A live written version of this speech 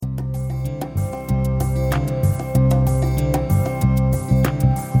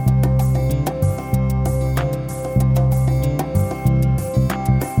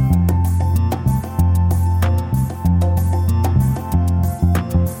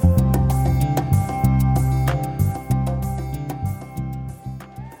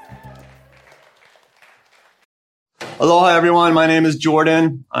Aloha, everyone. My name is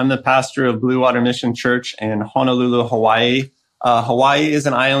Jordan. I'm the pastor of Blue Water Mission Church in Honolulu, Hawaii. Hawaii is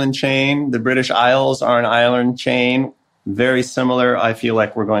an island chain. The British Isles are an island chain. Very similar. I feel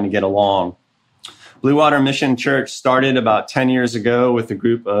like we're going to get along. Blue Water Mission Church started about 10 years ago with a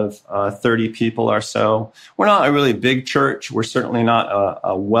group of 30 people or so. We're not a really big church. We're certainly not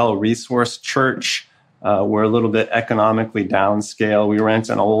a well-resourced church. We're a little bit economically downscale. We rent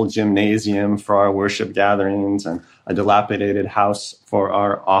an old gymnasium for our worship gatherings and a dilapidated house for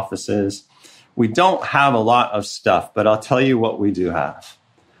our offices. We don't have a lot of stuff, but I'll tell you what we do have.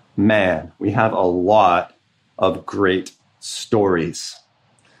 Man, we have a lot of great stories.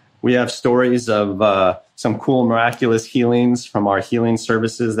 We have stories of some cool, miraculous healings from our healing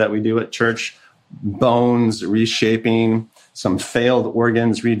services that we do at church, bones reshaping, some failed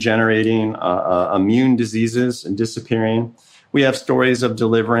organs regenerating, immune diseases disappearing. We have stories of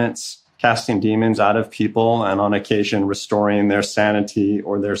deliverance, casting demons out of people, and on occasion restoring their sanity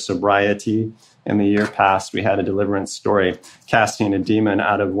or their sobriety. In the year past, we had a deliverance story, casting a demon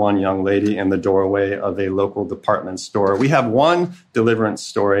out of one young lady in the doorway of a local department store. We have one deliverance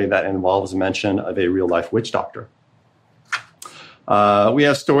story that involves mention of a real-life witch doctor. We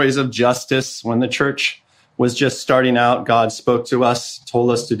have stories of justice. When the church was just starting out, God spoke to us, told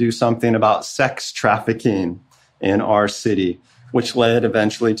us to do something about sex trafficking in our city, which led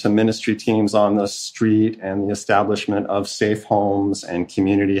eventually to ministry teams on the street and the establishment of safe homes and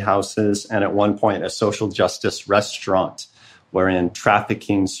community houses, and at one point, a social justice restaurant wherein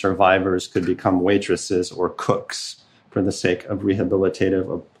trafficking survivors could become waitresses or cooks for the sake of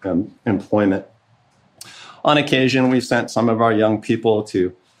rehabilitative employment. On occasion, we've sent some of our young people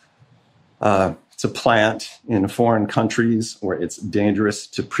to plant in foreign countries where it's dangerous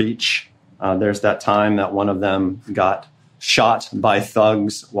to preach. There's that time that one of them got shot by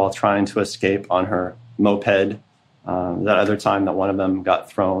thugs while trying to escape on her moped. That other time that one of them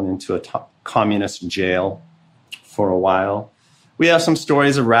got thrown into a communist jail for a while. We have some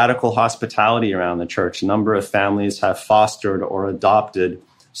stories of radical hospitality around the church. A number of families have fostered or adopted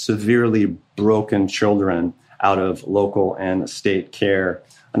severely broken children out of local and state care.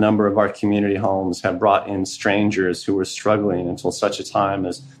 A number of our community homes have brought in strangers who were struggling until such a time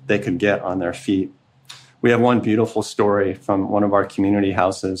as they could get on their feet. We have one beautiful story from one of our community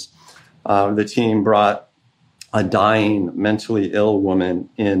houses. The team brought a dying, mentally ill woman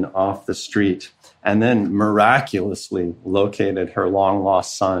in off the street and then miraculously located her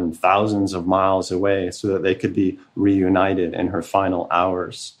long-lost son thousands of miles away so that they could be reunited in her final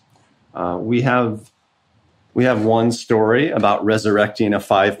hours. We have one story about resurrecting a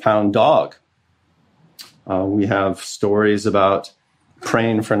 5-pound dog. We have stories about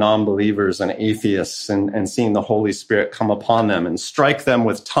praying for non-believers and atheists and seeing the Holy Spirit come upon them and strike them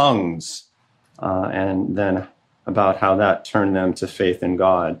with tongues, and then about how that turned them to faith in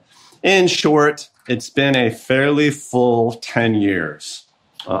God. In short, it's been a fairly full 10 years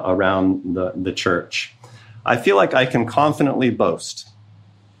around the church. I feel like I can confidently boast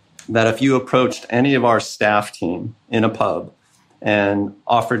that if you approached any of our staff team in a pub and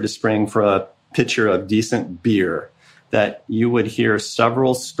offered to spring for a pitcher of decent beer, that you would hear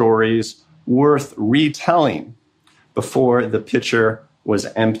several stories worth retelling before the pitcher was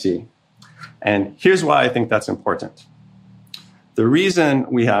empty. And here's why I think that's important. The reason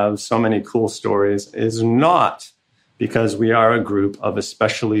we have so many cool stories is not because we are a group of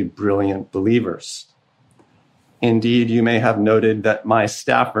especially brilliant believers. Indeed, you may have noted that my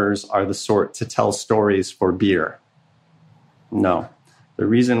staffers are the sort to tell stories for beer. No, the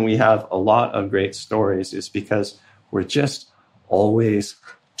reason we have a lot of great stories is because we're just always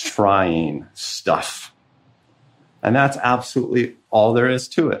trying stuff. And that's absolutely all there is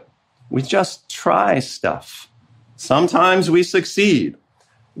to it. We just try stuff. Sometimes we succeed.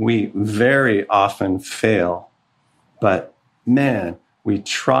 We very often fail. But man, we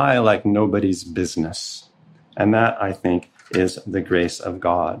try like nobody's business. And that, I think, is the grace of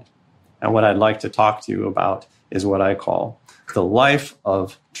God. And what I'd like to talk to you about is what I call the life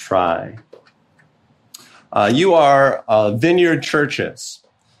of try. You are Vineyard churches,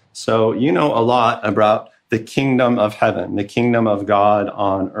 so you know a lot about the kingdom of heaven, the kingdom of God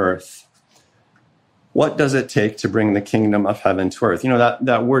on earth. What does it take to bring the kingdom of heaven to earth? You know,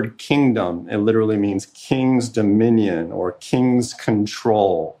 that word kingdom, it literally means king's dominion or king's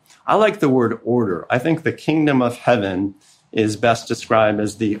control. I like the word order. I think the kingdom of heaven is best described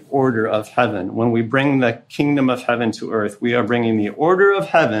as the order of heaven. When we bring the kingdom of heaven to earth, we are bringing the order of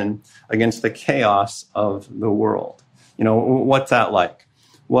heaven against the chaos of the world. You know, what's that like?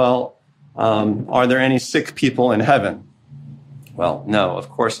 Well, are there any sick people in heaven? Well, no, of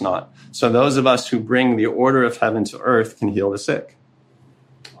course not. So those of us who bring the order of heaven to earth can heal the sick.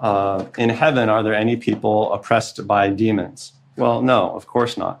 In heaven, are there any people oppressed by demons? Well, no, of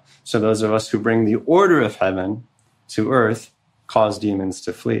course not. So those of us who bring the order of heaven to earth cause demons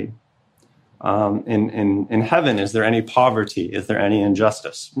to flee. In heaven, is there any poverty? Is there any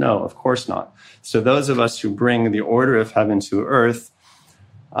injustice? No, of course not. So those of us who bring the order of heaven to earth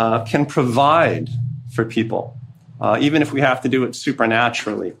can provide for people, even if we have to do it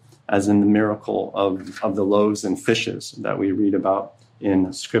supernaturally, as in the miracle of the loaves and fishes that we read about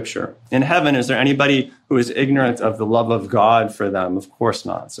in Scripture. In heaven, is there anybody who is ignorant of the love of God for them? Of course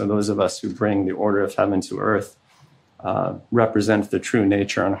not. So those of us who bring the order of heaven to earth represent the true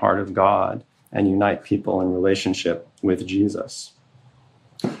nature and heart of God and unite people in relationship with Jesus.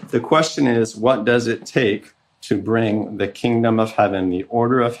 The question is, what does it take to bring the kingdom of heaven, the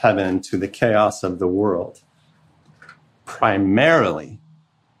order of heaven, to the chaos of the world? Primarily,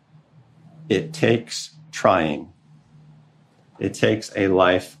 it takes trying. It takes a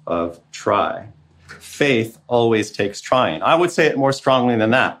life of try. Faith always takes trying. I would say it more strongly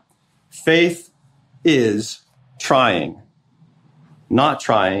than that. Faith is trying. Not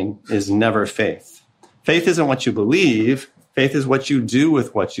trying is never faith. Faith isn't what you believe. Faith is what you do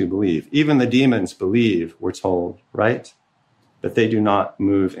with what you believe. Even the demons believe, we're told, right? But they do not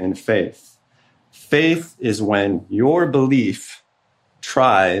move in faith. Faith is when your belief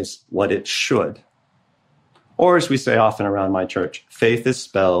tries what it should. Or as we say often around my church, faith is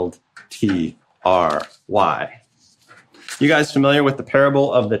spelled T-R-Y. You guys familiar with the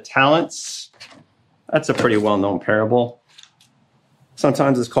parable of the talents? That's a pretty well-known parable.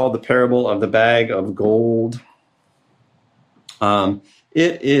 Sometimes it's called the parable of the bag of gold. It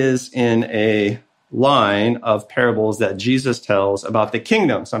is in a line of parables that Jesus tells about the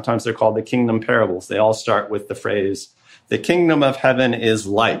kingdom. Sometimes they're called the kingdom parables. They all start with the phrase, the kingdom of heaven is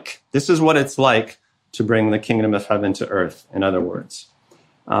like. This is what it's like to bring the kingdom of heaven to earth, in other words.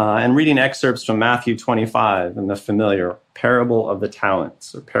 And reading excerpts from Matthew 25 and the familiar parable of the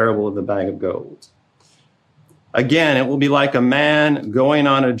talents, or parable of the bag of gold. Again, it will be like a man going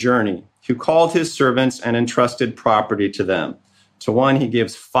on a journey who called his servants and entrusted property to them. To one, he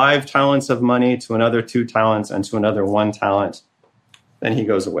gives 5 talents of money, to another 2 talents, and to another 1 talent. Then he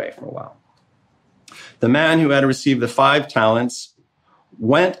goes away for a while. The man who had received the 5 talents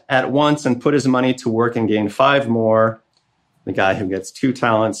went at once and put his money to work and gained 5 more. The guy who gets 2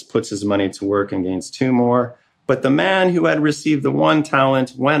 talents puts his money to work and gains 2 more. But the man who had received the 1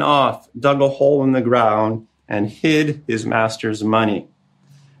 talent went off, dug a hole in the ground, and hid his master's money.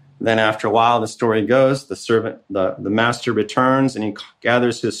 Then after a while, the story goes, the master returns and he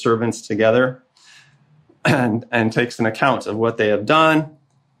gathers his servants together and takes an account of what they have done.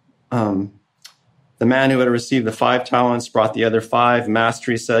 The man who had received the 5 talents brought the other 5.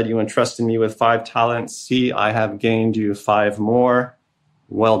 Master, he said, you entrusted me with 5 talents. See, I have gained you 5 more.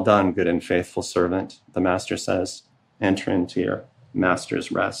 Well done, good and faithful servant, the master says. Enter into your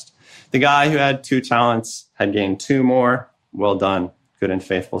master's rest. The guy who had 2 talents had gained 2 more. Well done, good and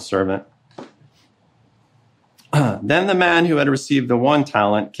faithful servant. Then the man who had received the 1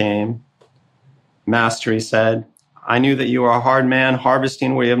 talent came. Master, he said, I knew that you are a hard man,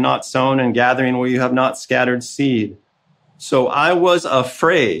 harvesting where you have not sown and gathering where you have not scattered seed. So I was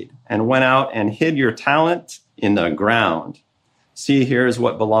afraid and went out and hid your talent in the ground. See, here is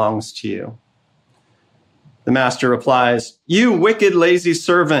what belongs to you. The master replies, you wicked, lazy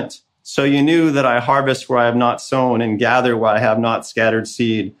servant. So you knew that I harvest where I have not sown and gather where I have not scattered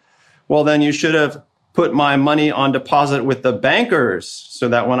seed. Well, then you should have put my money on deposit with the bankers so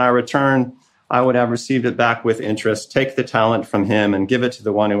that when I return, I would have received it back with interest. Take the talent from him and give it to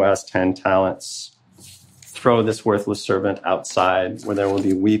the one who has 10 talents. Throw this worthless servant outside where there will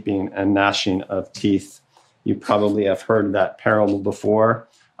be weeping and gnashing of teeth. You probably have heard that parable before.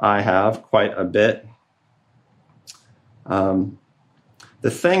 I have quite a bit. The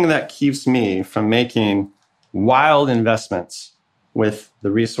thing that keeps me from making wild investments with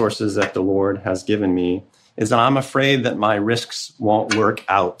the resources that the Lord has given me is that I'm afraid that my risks won't work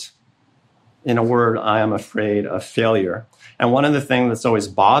out. In a word, I am afraid of failure. And one of the things that's always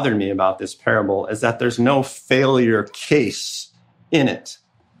bothered me about this parable is that there's no failure case in it,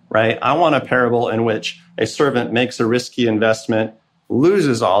 right? I want a parable in which a servant makes a risky investment,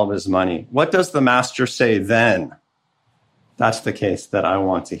 loses all of his money. What does the master say then? That's the case that I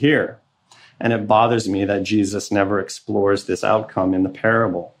want to hear. And it bothers me that Jesus never explores this outcome in the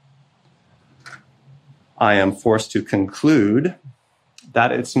parable. I am forced to conclude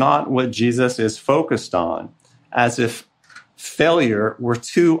that it's not what Jesus is focused on, as if failure were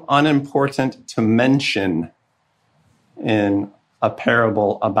too unimportant to mention in a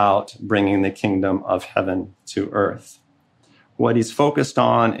parable about bringing the kingdom of heaven to earth. What he's focused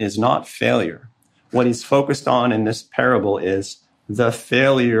on is not failure. What he's focused on in this parable is the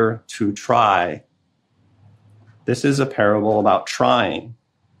failure to try. This is a parable about trying,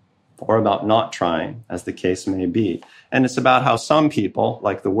 or about not trying, as the case may be. And it's about how some people,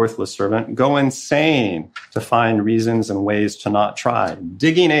 like the worthless servant, go insane to find reasons and ways to not try,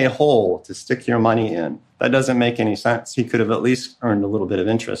 digging a hole to stick your money in. That doesn't make any sense. He could have at least earned a little bit of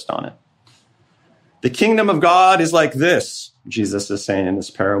interest on it. The kingdom of God is like this, Jesus is saying in this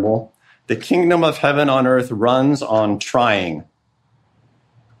parable. The kingdom of heaven on earth runs on trying.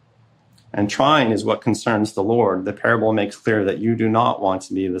 And trying is what concerns the Lord. The parable makes clear that you do not want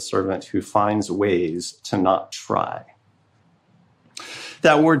to be the servant who finds ways to not try.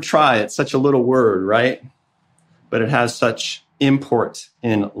 That word try, it's such a little word, right? But it has such import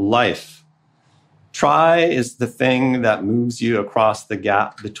in life. Try is the thing that moves you across the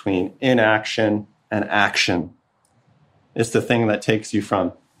gap between inaction and action. It's the thing that takes you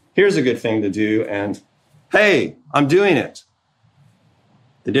from, here's a good thing to do, and hey, I'm doing it.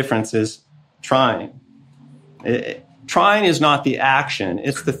 The difference is trying. Trying is not the action.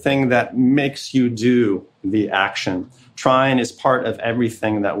 It's the thing that makes you do the action. Trying is part of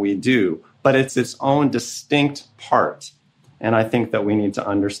everything that we do, but it's its own distinct part. And I think that we need to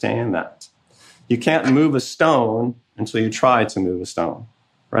understand that. You can't move a stone until you try to move a stone,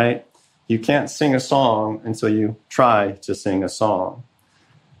 right? You can't sing a song until you try to sing a song.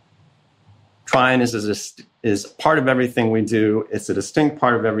 Trying is part of everything we do. It's a distinct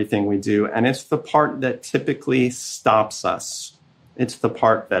part of everything we do. And it's the part that typically stops us. It's the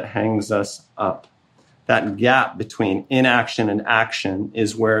part that hangs us up. That gap between inaction and action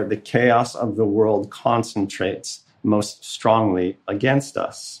is where the chaos of the world concentrates most strongly against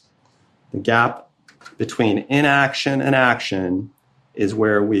us. The gap between inaction and action is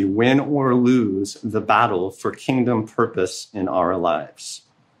where we win or lose the battle for kingdom purpose in our lives.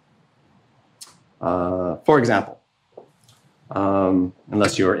 For example,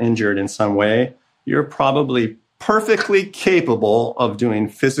 unless you are injured in some way, you're probably perfectly capable of doing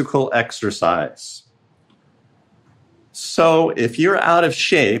physical exercise. So if you're out of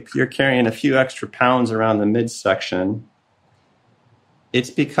shape, you're carrying a few extra pounds around the midsection, it's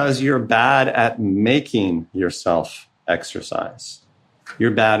because you're bad at making yourself exercise.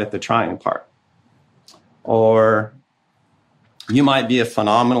 You're bad at the trying part. Or you might be a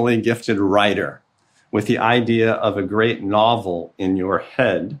phenomenally gifted writer with the idea of a great novel in your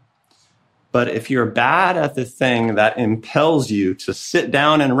head. But if you're bad at the thing that impels you to sit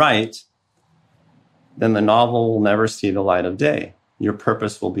down and write, then the novel will never see the light of day. Your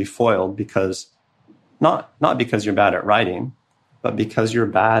purpose will be foiled because, not because you're bad at writing, but because you're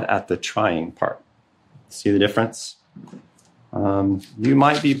bad at the trying part. See the difference? You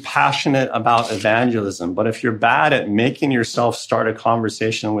might be passionate about evangelism, but if you're bad at making yourself start a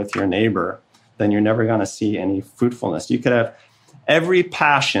conversation with your neighbor, then you're never going to see any fruitfulness. You could have every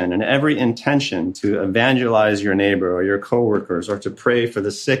passion and every intention to evangelize your neighbor or your coworkers or to pray for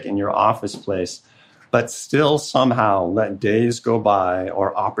the sick in your office place, but still somehow let days go by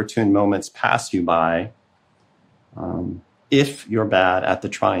or opportune moments pass you by if you're bad at the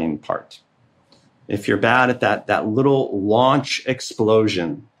trying part. If you're bad at that little launch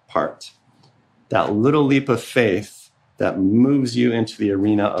explosion part, that little leap of faith that moves you into the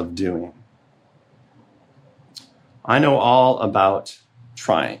arena of doing. I know all about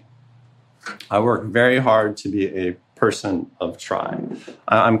trying. I work very hard to be a person of trying.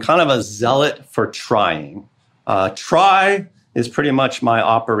 I'm kind of a zealot for trying. Try is pretty much my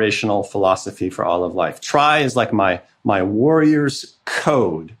operational philosophy for all of life. Try is like my warrior's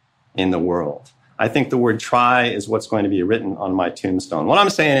code in the world. I think the word try is what's going to be written on my tombstone. What I'm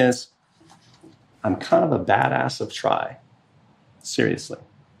saying is, I'm kind of a badass of try. Seriously.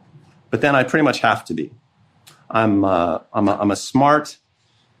 But then I pretty much have to be. I'm a smart,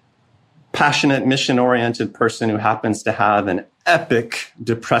 passionate, mission-oriented person who happens to have an epic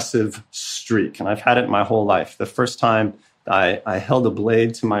depressive streak. And I've had it my whole life. The first time I held a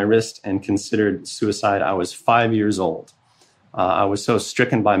blade to my wrist and considered suicide, I was 5 years old. I was so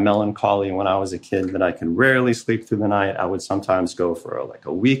stricken by melancholy when I was a kid that I could rarely sleep through the night. I would sometimes go for like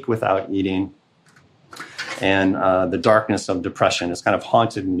a week without eating. And the darkness of depression has kind of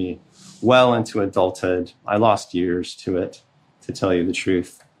haunted me well into adulthood. I lost years to it, to tell you the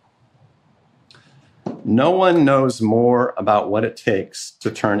truth. No one knows more about what it takes to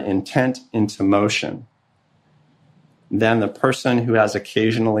turn intent into motion than the person who has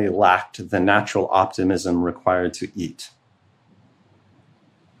occasionally lacked the natural optimism required to eat.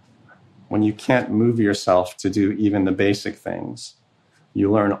 when you can't move yourself to do even the basic things,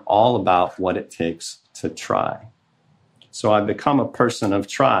 you learn all about what it takes to try. So I've become a person of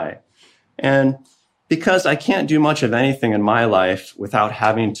try. And because I can't do much of anything in my life without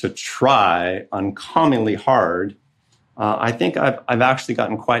having to try uncommonly hard, I think I've actually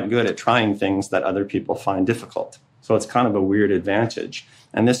gotten quite good at trying things that other people find difficult. So it's kind of a weird advantage.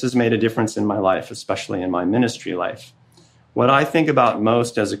 And this has made a difference in my life, especially in my ministry life. What I think about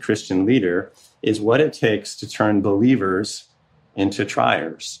most as a Christian leader is what it takes to turn believers into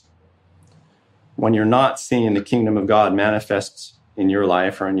triers. When you're not seeing the kingdom of God manifest in your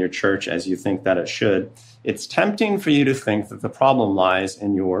life or in your church as you think that it should, it's tempting for you to think that the problem lies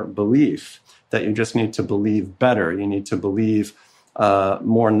in your belief, that you just need to believe better. You need to believe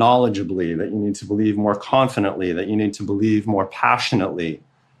more knowledgeably, that you need to believe more confidently, that you need to believe more passionately.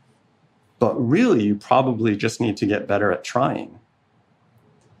 But really, you probably just need to get better at trying.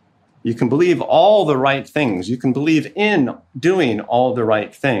 You can believe all the right things. You can believe in doing all the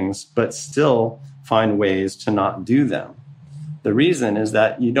right things, but still find ways to not do them. The reason is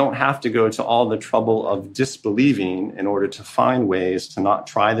that you don't have to go to all the trouble of disbelieving in order to find ways to not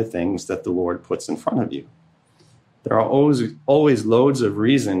try the things that the Lord puts in front of you. There are always loads of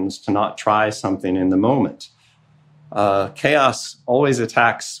reasons to not try something in the moment. Chaos always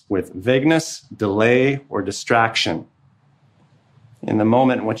attacks with vagueness, delay, or distraction. In the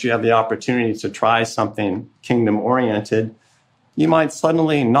moment in which you have the opportunity to try something kingdom-oriented, you might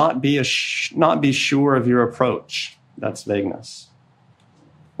suddenly not be sure of your approach. That's vagueness.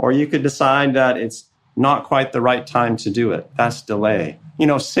 Or you could decide that it's not quite the right time to do it. That's delay. You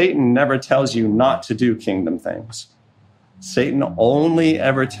know, Satan never tells you not to do kingdom things. Satan only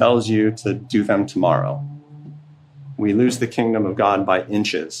ever tells you to do them tomorrow. We lose the kingdom of God by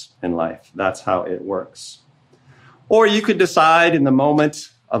inches in life. That's how it works. Or you could decide in the moment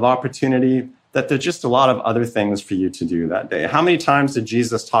of opportunity that there's just a lot of other things for you to do that day. How many times did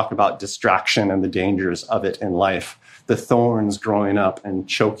Jesus talk about distraction and the dangers of it in life? The thorns growing up and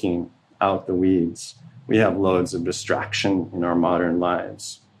choking out the weeds. We have loads of distraction in our modern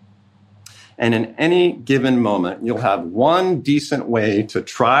lives. And in any given moment, you'll have one decent way to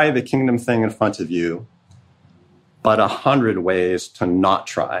try the kingdom thing in front of you, but 100 ways to not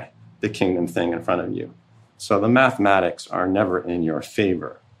try the kingdom thing in front of you. So the mathematics are never in your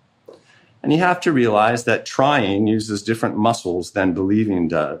favor. And you have to realize that trying uses different muscles than believing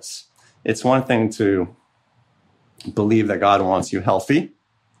does. It's one thing to believe that God wants you healthy,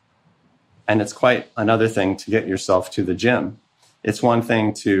 and it's quite another thing to get yourself to the gym. It's one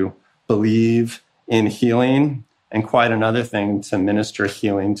thing to believe in healing, and quite another thing to minister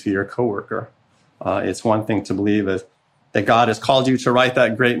healing to your coworker. It's one thing to believe that God has called you to write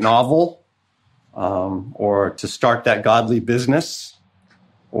that great novel, or to start that godly business,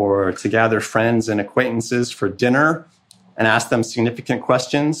 or to gather friends and acquaintances for dinner and ask them significant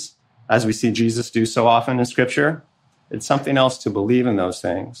questions, as we see Jesus do so often in Scripture. It's something else to believe in those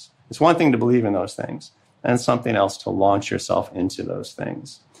things. It's one thing to believe in those things, and something else to launch yourself into those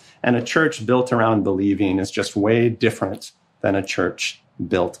things. And a church built around believing is just way different than a church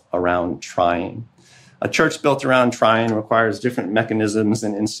built around trying. A church built around trying requires different mechanisms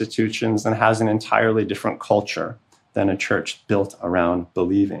and institutions and has an entirely different culture than a church built around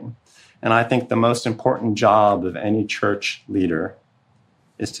believing. And I think the most important job of any church leader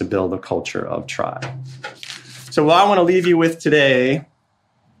is to build a culture of try. So what I want to leave you with today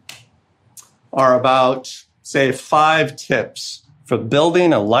are about, say, 5 tips for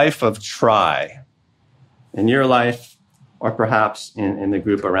building a life of try in your life, or perhaps in the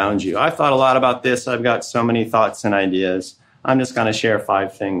group around you. I've thought a lot about this. I've got so many thoughts and ideas. I'm just going to share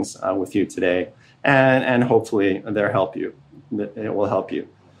 5 things with you today, and hopefully it will help you.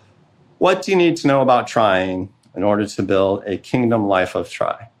 What do you need to know about trying in order to build a kingdom life of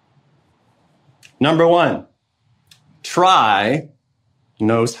try? Number 1, try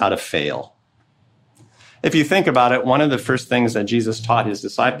knows how to fail. If you think about it, one of the first things that Jesus taught his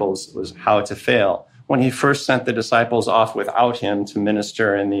disciples was how to fail. When he first sent the disciples off without him to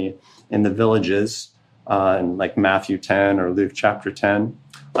minister in the villages, in like Matthew 10 or Luke chapter 10,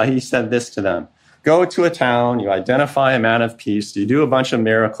 he said this to them: go to a town, you identify a man of peace, you do a bunch of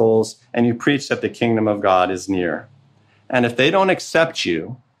miracles, and you preach that the kingdom of God is near. And if they don't accept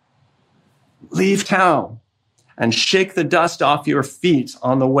you, leave town and shake the dust off your feet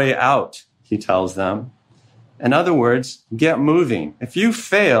on the way out, he tells them. In other words, get moving. If you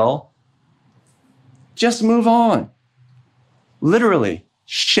fail, just move on. Literally,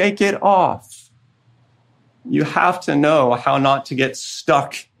 shake it off. You have to know how not to get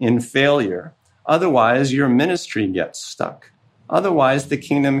stuck in failure. Otherwise, your ministry gets stuck. Otherwise, the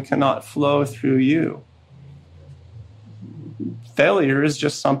kingdom cannot flow through you. Failure is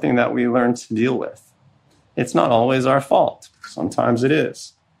just something that we learn to deal with. It's not always our fault. Sometimes it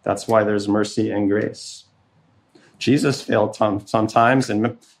is. That's why there's mercy and grace. Jesus failed sometimes.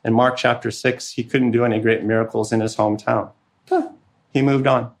 In Mark chapter 6, he couldn't do any great miracles in his hometown. He moved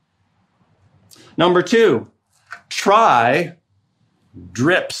on. Number 2, try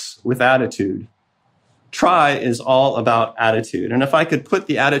drips with attitude. Try is all about attitude. And if I could put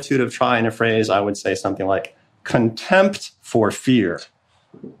the attitude of try in a phrase, I would say something like contempt for fear,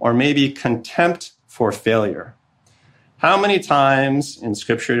 or maybe contempt for failure. How many times in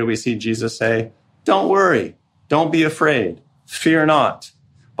Scripture do we see Jesus say, don't worry, don't be afraid, fear not?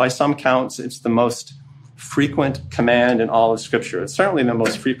 By some counts, it's the most frequent command in all of Scripture. It's certainly the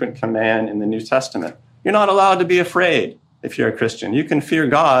most frequent command in the New Testament. You're not allowed to be afraid if you're a Christian. You can fear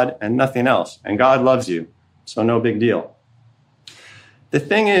God and nothing else, and God loves you, so no big deal. The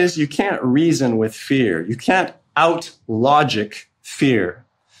thing is, you can't reason with fear. You can't out-logic fear.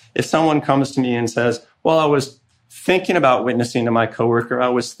 If someone comes to me and says, well, I was thinking about witnessing to my coworker, I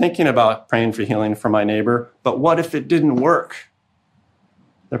was thinking about praying for healing for my neighbor, but what if it didn't work?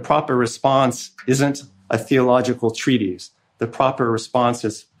 The proper response isn't a theological treatise. The proper response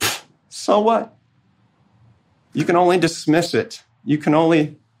is, so what? You can only dismiss it. You can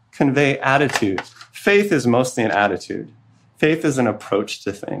only convey attitude. Faith is mostly an attitude. Faith is an approach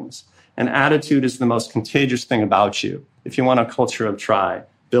to things. And attitude is the most contagious thing about you. If you want a culture of try,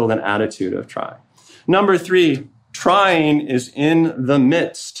 build an attitude of try. Number 3, trying is in the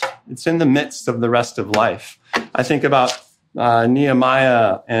midst. It's in the midst of the rest of life. I think about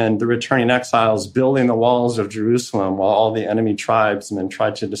Nehemiah and the returning exiles building the walls of Jerusalem while all the enemy tribesmen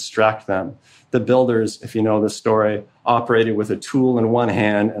tried to distract them. The builders, if you know the story, operated with a tool in one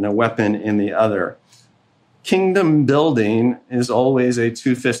hand and a weapon in the other. Kingdom building is always a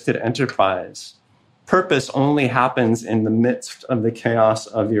two-fisted enterprise. Purpose only happens in the midst of the chaos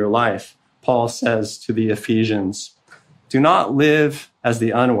of your life. Paul says to the Ephesians, do not live as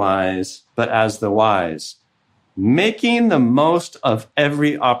the unwise, but as the wise, making the most of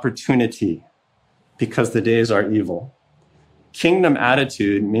every opportunity because the days are evil. Kingdom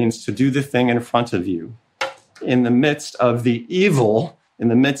attitude means to do the thing in front of you. In the midst of the evil, in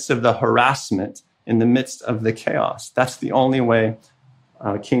the midst of the harassment, in the midst of the chaos. That's the only way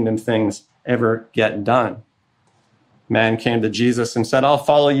kingdom things ever get done. Man came to Jesus and said, I'll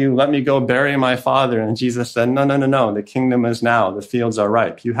follow you. Let me go bury my father. And Jesus said, no. The kingdom is now. The fields are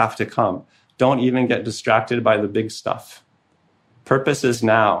ripe. You have to come. Don't even get distracted by the big stuff. Purpose is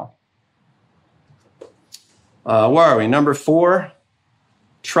now. Where are we? Number 4,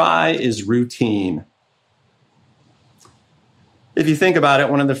 try is routine. If you think about it,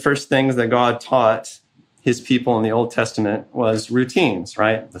 one of the first things that God taught his people in the Old Testament was routines,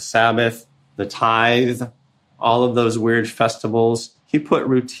 right? The Sabbath, the tithe, all of those weird festivals. He put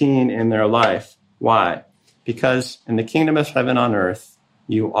routine in their life. Why? Because in the kingdom of heaven on earth,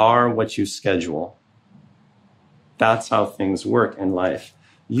 you are what you schedule. That's how things work in life.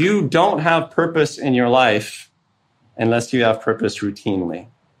 You don't have purpose in your life unless you have purpose routinely.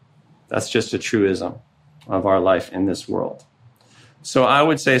 That's just a truism of our life in this world. So I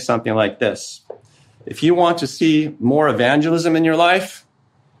would say something like this. If you want to see more evangelism in your life,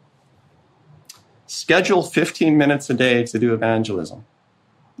 schedule 15 minutes a day to do evangelism.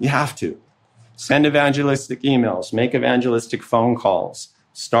 You have to. Send evangelistic emails, make evangelistic phone calls,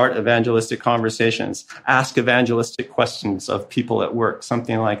 start evangelistic conversations, ask evangelistic questions of people at work,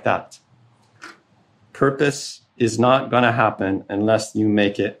 something like that. Purpose is not going to happen unless you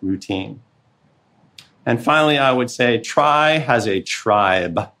make it routine. And finally, I would say try has a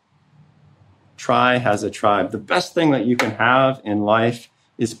tribe. Try has a tribe. The best thing that you can have in life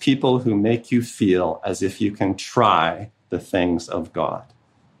is people who make you feel as if you can try the things of God.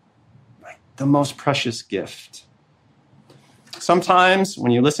 Right? The most precious gift. Sometimes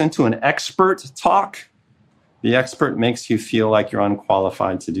when you listen to an expert talk, the expert makes you feel like you're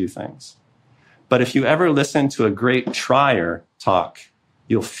unqualified to do things. But if you ever listen to a great trier talk,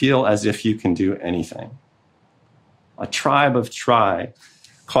 you'll feel as if you can do anything. A tribe of try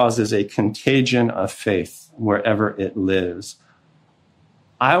causes a contagion of faith wherever it lives.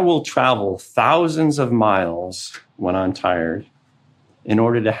 I will travel thousands of miles when I'm tired in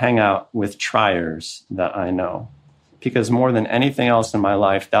order to hang out with triers that I know. Because more than anything else in my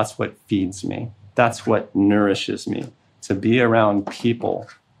life, that's what feeds me. That's what nourishes me, to be around people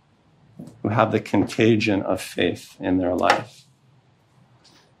who have the contagion of faith in their life.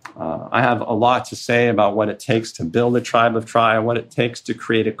 I have a lot to say about what it takes to build a tribe of try, what it takes to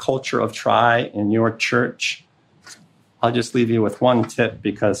create a culture of try in your church. I'll just leave you with one tip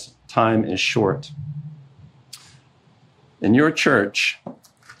because time is short. In your church,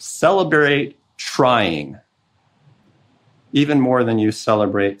 celebrate trying even more than you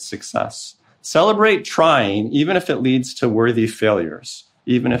celebrate success. Celebrate trying, even if it leads to worthy failures,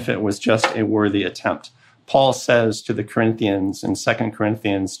 even if it was just a worthy attempt. Paul says to the Corinthians in 2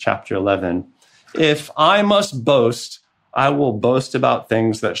 Corinthians chapter 11, if I must boast, I will boast about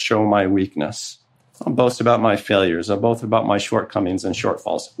things that show my weakness. I'll boast about my failures. I'll boast about my shortcomings and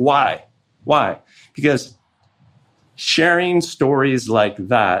shortfalls. Why? Because sharing stories like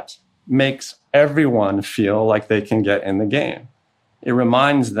that makes everyone feel like they can get in the game. It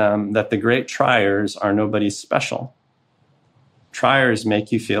reminds them that the great triers are nobody special. Triers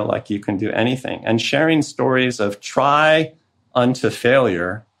make you feel like you can do anything. And sharing stories of try unto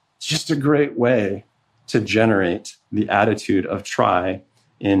failure is just a great way to generate the attitude of try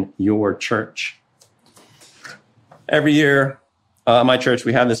in your church. Every year, at my church,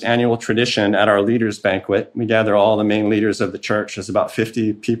 we have this annual tradition at our leaders banquet. We gather all the main leaders of the church. There's about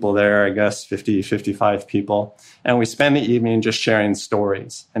 50 people there, I guess, 50, 55 people. And we spend the evening just sharing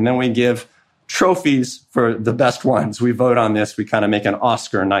stories. And then we give trophies for the best ones. We vote on this. We kind of make an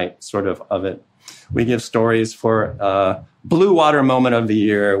Oscar night sort of it. We give stories for Blue Water Moment of the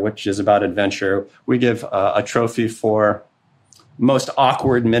Year, which is about adventure. We give a trophy for most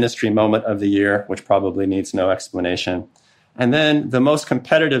awkward ministry moment of the year, which probably needs no explanation. And then the most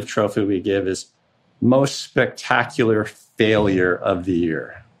competitive trophy we give is most spectacular failure of the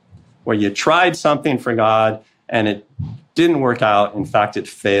year, where you tried something for God and it didn't work out. In fact, it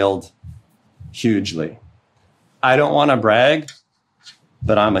failed hugely. I don't want to brag,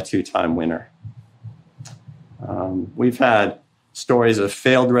 but I'm a 2-time winner. We've had stories of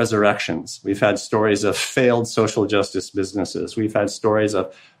failed resurrections. We've had stories of failed social justice businesses. We've had stories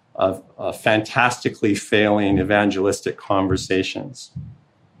of fantastically failing evangelistic conversations.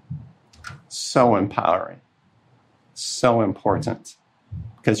 So empowering, so important,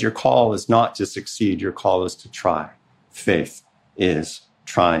 because your call is not to succeed, your call is to try. Faith is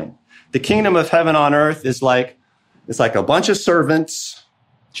trying. The kingdom of heaven on earth is like a bunch of servants,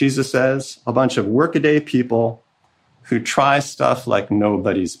 Jesus says, a bunch of workaday people who try stuff like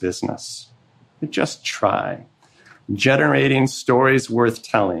nobody's business. They just try. Generating stories worth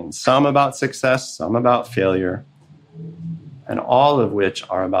telling, some about success, some about failure, and all of which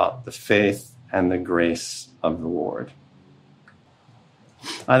are about the faith and the grace of the Lord.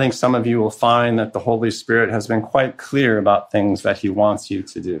 I think some of you will find that the Holy Spirit has been quite clear about things that he wants you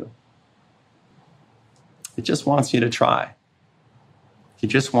to do. He just wants you to try. He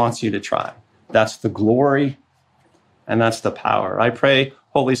just wants you to try. That's the glory and that's the power. I pray,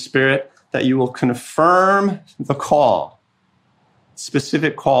 Holy Spirit, that you will confirm the call,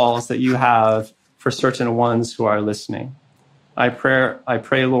 specific calls that you have for certain ones who are listening. I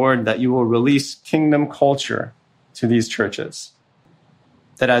pray, Lord, that you will release kingdom culture to these churches.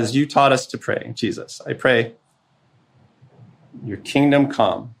 That as you taught us to pray, Jesus, I pray your kingdom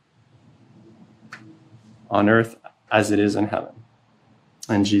come on earth as it is in heaven.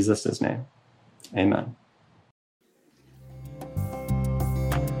 In Jesus' name, amen.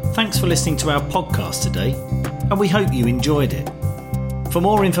 Thanks for listening to our podcast today, and we hope you enjoyed it. For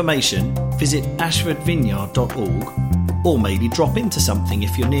more information, visit ashfordvineyard.org, or maybe drop into something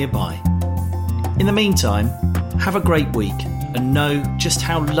if you're nearby. In the meantime, have a great week and know just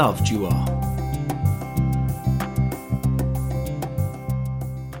how loved you are.